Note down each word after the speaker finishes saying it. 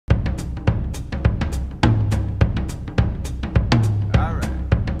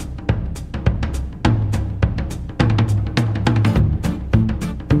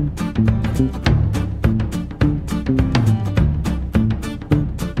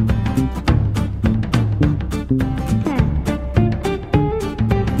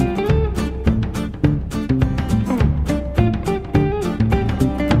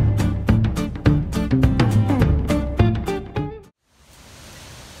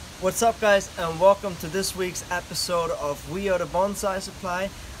What's up, guys, and welcome to this week's episode of We Are the Bonsai Supply.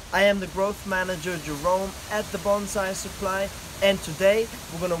 I am the growth manager Jerome at the Bonsai Supply, and today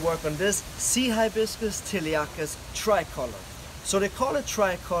we're going to work on this Sea Hibiscus Tiliaceus tricolor. So they call it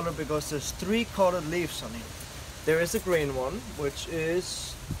tricolor because there's three colored leaves on it. There is a green one, which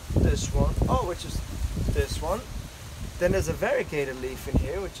is this one. Which is this one. Then there's a variegated leaf in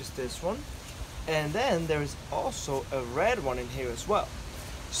here, which is this one. And then there's also a red one in here as well.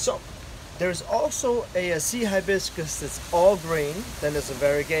 So there's also a sea hibiscus that's all green, then there's a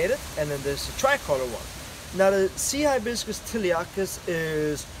variegated, and then there's a tricolor one. Now the sea hibiscus Tiliaceus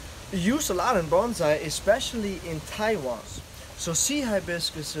is used a lot in bonsai, especially in Taiwan. So sea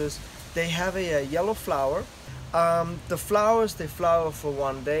hibiscuses, they have a yellow flower. The flowers, they flower for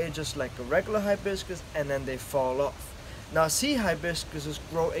one day, just like a regular hibiscus, and then they fall off. Now sea hibiscuses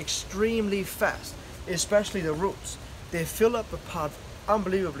grow extremely fast, especially the roots. They fill up a pot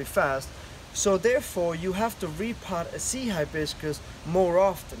unbelievably fast, so therefore you have to repot a sea hibiscus more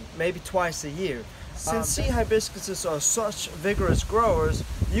often, maybe twice a year. Since sea hibiscuses are such vigorous growers,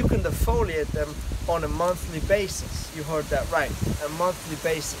 you can defoliate them on a monthly basis. You heard that right, a monthly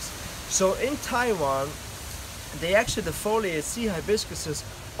basis. So in Taiwan, they actually defoliate sea hibiscuses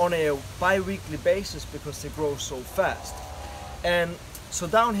on a bi-weekly basis because they grow so fast. And so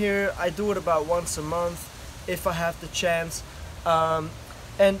down here I do it about once a month if I have the chance.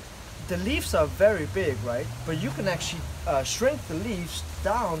 And the leaves are very big, right? But you can actually shrink the leaves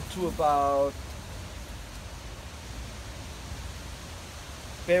down to about,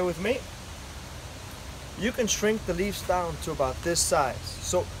 bear with me, you can shrink the leaves down to about this size.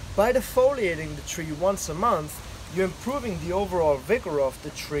 So by defoliating the tree once a month, you're improving the overall vigor of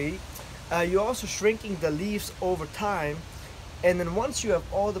the tree. You're also shrinking the leaves over time. And then once you have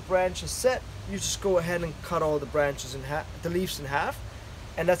all the branches set, you just go ahead and cut all the branches in half, the leaves in half,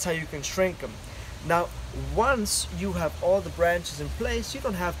 and that's how you can shrink them. Now, once you have all the branches in place, you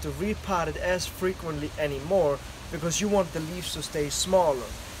don't have to repot it as frequently anymore because you want the leaves to stay smaller.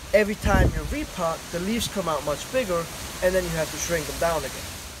 Every time you repot, the leaves come out much bigger, and then you have to shrink them down again.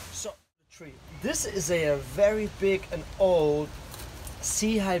 So, the tree. This is a very big and old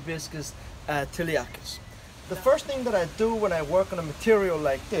sea hibiscus Tiliaceus. The first thing that I do when I work on a material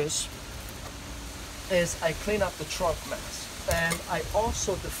like this is I clean up the trunk mass, and I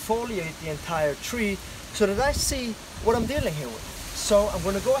also defoliate the entire tree so that I see what I'm dealing here with. So I'm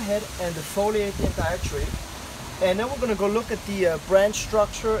going to go ahead and defoliate the entire tree, and then we're going to go look at the branch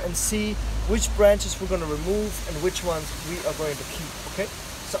structure and see which branches we're going to remove and which ones we are going to keep. Okay,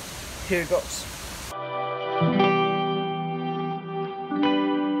 so here it goes.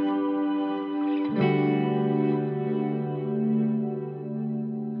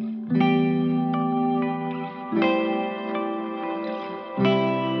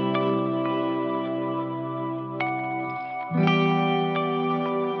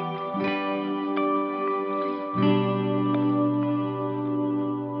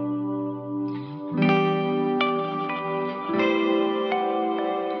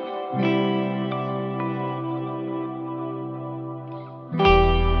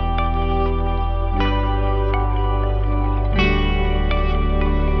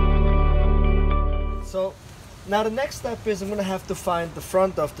 So now the next step is I'm going to have to find the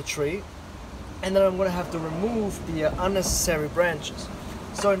front of the tree, and then I'm going to have to remove the unnecessary branches.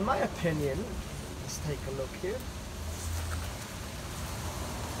 So in my opinion, let's take a look here.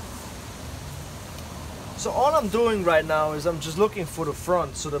 So all I'm doing right now is I'm just looking for the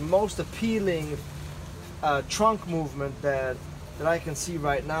front, so the most appealing trunk movement that I can see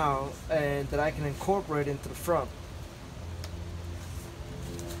right now and that I can incorporate into the front.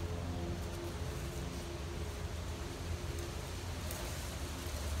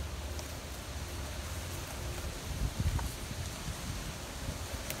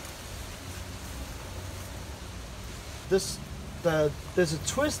 There's a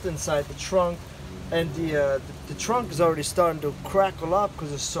twist inside the trunk, and the trunk is already starting to crackle up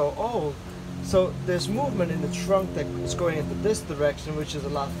because it's so old. So there's movement in the trunk that is going into this direction, which is a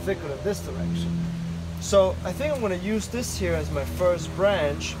lot thicker than this direction. So I think I'm going to use this here as my first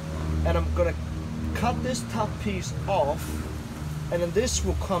branch, and I'm going to cut this top piece off, and then this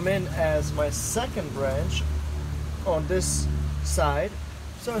will come in as my second branch on this side.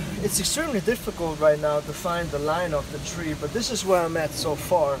 So it's extremely difficult right now to find the line of the tree, but this is where I'm at so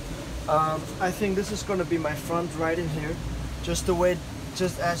far. I think this is going to be my front right in here, just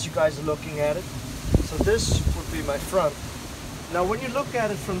as you guys are looking at it. So this would be my front. Now when you look at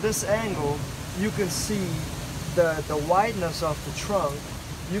it from this angle, you can see the wideness of the trunk.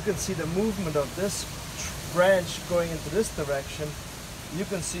 You can see the movement of this branch going into this direction, you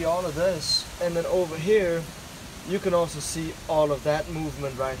can see all of this, and then over here you can also see all of that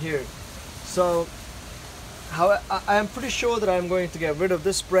movement right here. So I am pretty sure that I'm going to get rid of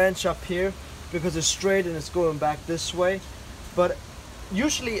this branch up here because it's straight and it's going back this way. But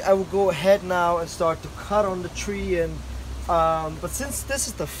usually I will go ahead now and start to cut on the tree, and but since this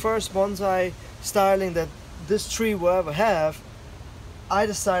is the first bonsai styling that this tree will ever have, I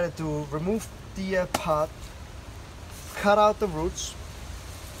decided to remove the pot, cut out the roots,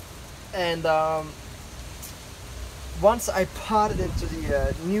 and once I pot it into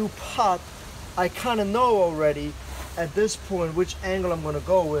the new pot, I kind of know already at this point which angle I'm going to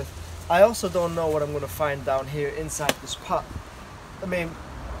go with. I also don't know what I'm going to find down here inside this pot. I mean,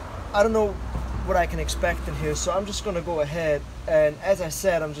 I don't know what I can expect in here, so I'm just going to go ahead and, as I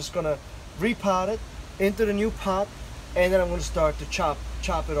said, I'm just going to repot it into the new pot, and then I'm going to start to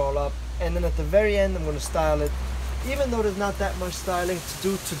chop it all up, and then at the very end I'm going to style it. Even though there's not that much styling to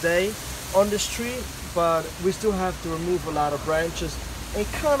do today on this tree, but we still have to remove a lot of branches and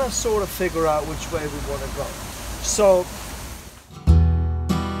kind of sort of figure out which way we want to go. So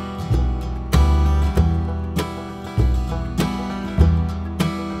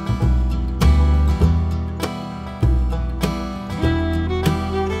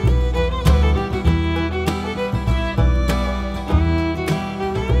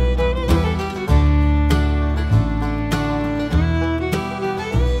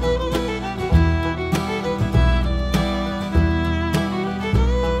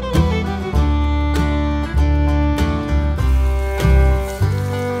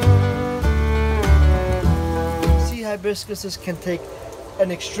hibiscuses can take an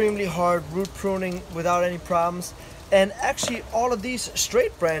extremely hard root pruning without any problems, and actually all of these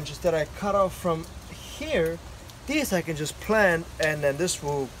straight branches that I cut off from here, these I can just plant, and then this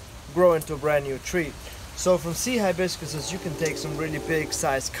will grow into a brand new tree. So from sea hibiscuses you can take some really big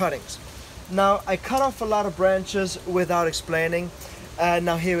size cuttings. Now I cut off a lot of branches without explaining, and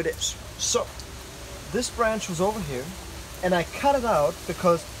now here it is. So this branch was over here and I cut it out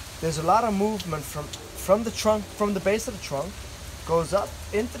because there's a lot of movement from the trunk, from the base of the trunk, goes up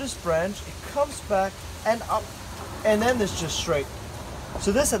into this branch, it comes back and up, and then it's just straight.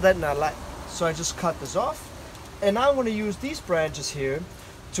 So this I did not like, so I just cut this off, and now I'm going to use these branches here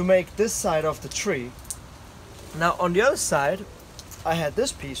to make this side of the tree. Now on the other side I had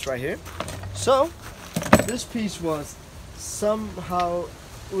this piece right here, so this piece was somehow,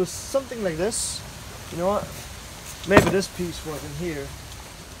 it was something like this. You know what, maybe this piece wasn't here.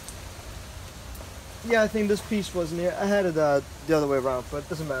 Yeah, I think this piece wasn't here. I had it the other way around, but it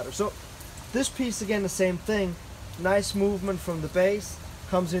doesn't matter. So this piece, again, the same thing. Nice movement from the base,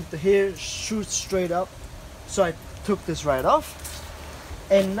 comes into here, shoots straight up. So I took this right off.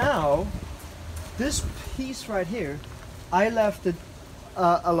 And now, this piece right here, I left it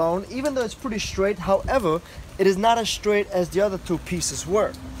alone, even though it's pretty straight. However, it is not as straight as the other two pieces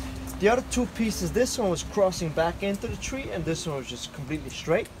were. The other two pieces, this one was crossing back into the tree, and this one was just completely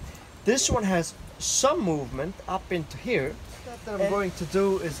straight. This one has some movement up into here. That I'm going to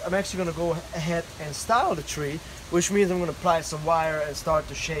do is I'm actually going to go ahead and style the tree, which means I'm going to apply some wire and start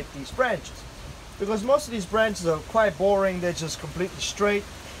to shape these branches, because most of these branches are quite boring. They're just completely straight,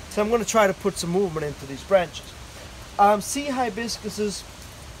 so I'm going to try to put some movement into these branches. Sea hibiscuses,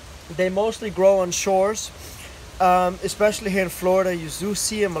 they mostly grow on shores, especially here in Florida. You do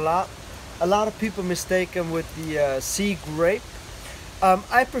see them a lot. A lot of people mistake them with the sea grape.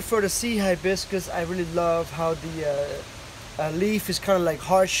 I prefer the sea hibiscus. I really love how the leaf is kind of like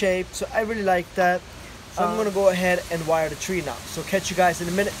heart-shaped, so I really like that. So I'm going to go ahead and wire the tree now. So catch you guys in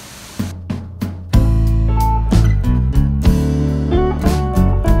a minute.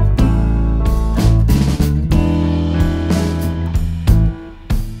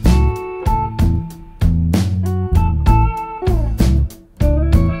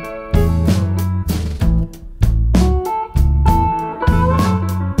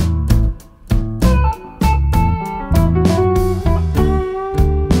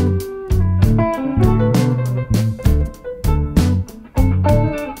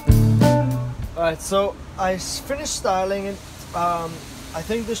 So I finished styling it. I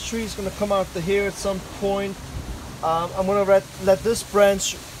think this tree is going to come out to here at some point. I'm going to let this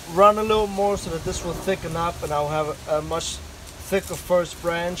branch run a little more so that this will thicken up, and I'll have a much thicker first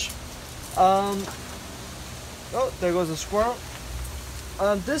branch. Oh, there goes a squirrel.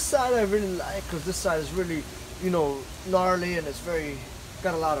 This side I really like, because this side is really, you know, gnarly, and it's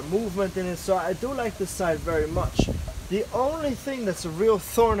got a lot of movement in it, so I do like this side very much. The only thing that's a real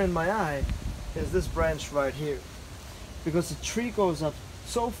thorn in my eye is this branch right here, because the tree goes up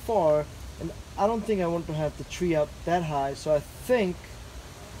so far, and I don't think I want to have the tree up that high. So I think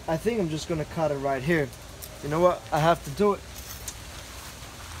I think I'm just gonna cut it right here. You know what? I have to do it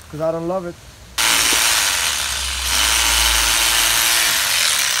because I don't love it.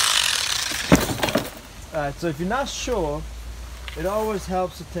 Alright, so if you're not sure, it always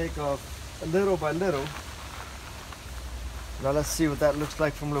helps to take off little by little. Now let's see what that looks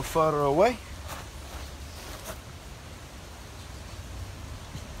like from a little further away.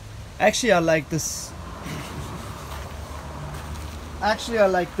 Actually, I like this. Actually, I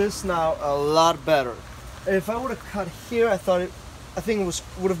like this now a lot better. If I would have cut here, I think it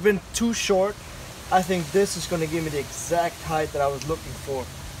would have been too short. I think this is going to give me the exact height that I was looking for.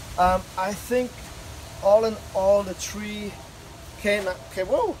 I think all in all the tree came out, okay,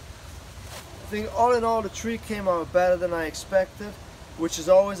 whoa! I think all in all the tree came out better than I expected, which is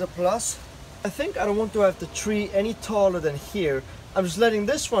always a plus. I think I don't want to have the tree any taller than here. I'm just letting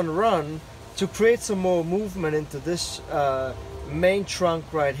this one run to create some more movement into this main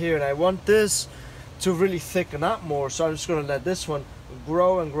trunk right here, and I want this to really thicken up more, so I'm just going to let this one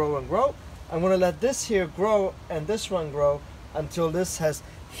grow and grow and grow. I'm going to let this here grow and this one grow until this has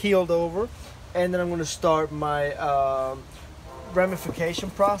healed over, and then I'm going to start my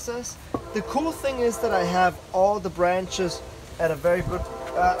ramification process. The cool thing is that I have all the branches at a very good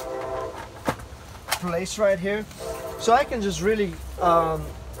place right here, so I can just really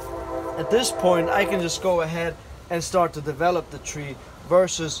at this point I can just go ahead and start to develop the tree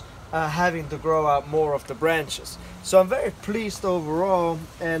versus having to grow out more of the branches. So I'm very pleased overall,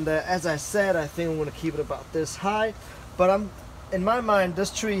 and as I said, I think I'm going to keep it about this high, but in my mind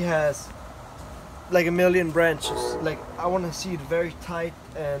this tree has like a million branches. Like, I want to see it very tight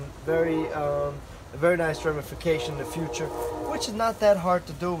and very very nice ramification in the future, which is not that hard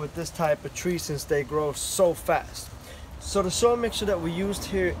to do with this type of tree since they grow so fast. So the soil mixture that we used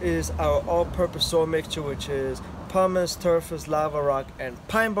here is our all-purpose soil mixture, which is pumice, turfus, lava rock, and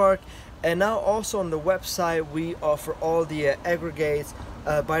pine bark. And now also on the website we offer all the aggregates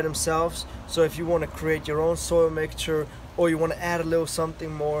by themselves. So if you want to create your own soil mixture or you want to add a little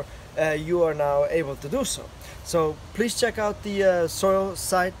something more, you are now able to do so. So please check out the soil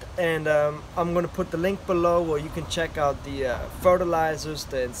site, and I'm going to put the link below where you can check out the fertilizers,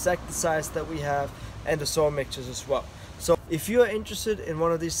 the insecticides that we have, and the soil mixtures as well. So if you are interested in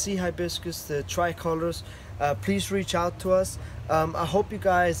one of these sea hibiscus, the tricolors, please reach out to us. I hope you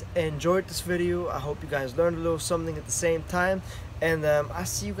guys enjoyed this video. I hope you guys learned a little something at the same time, and I'll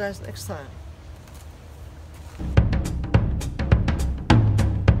see you guys next time.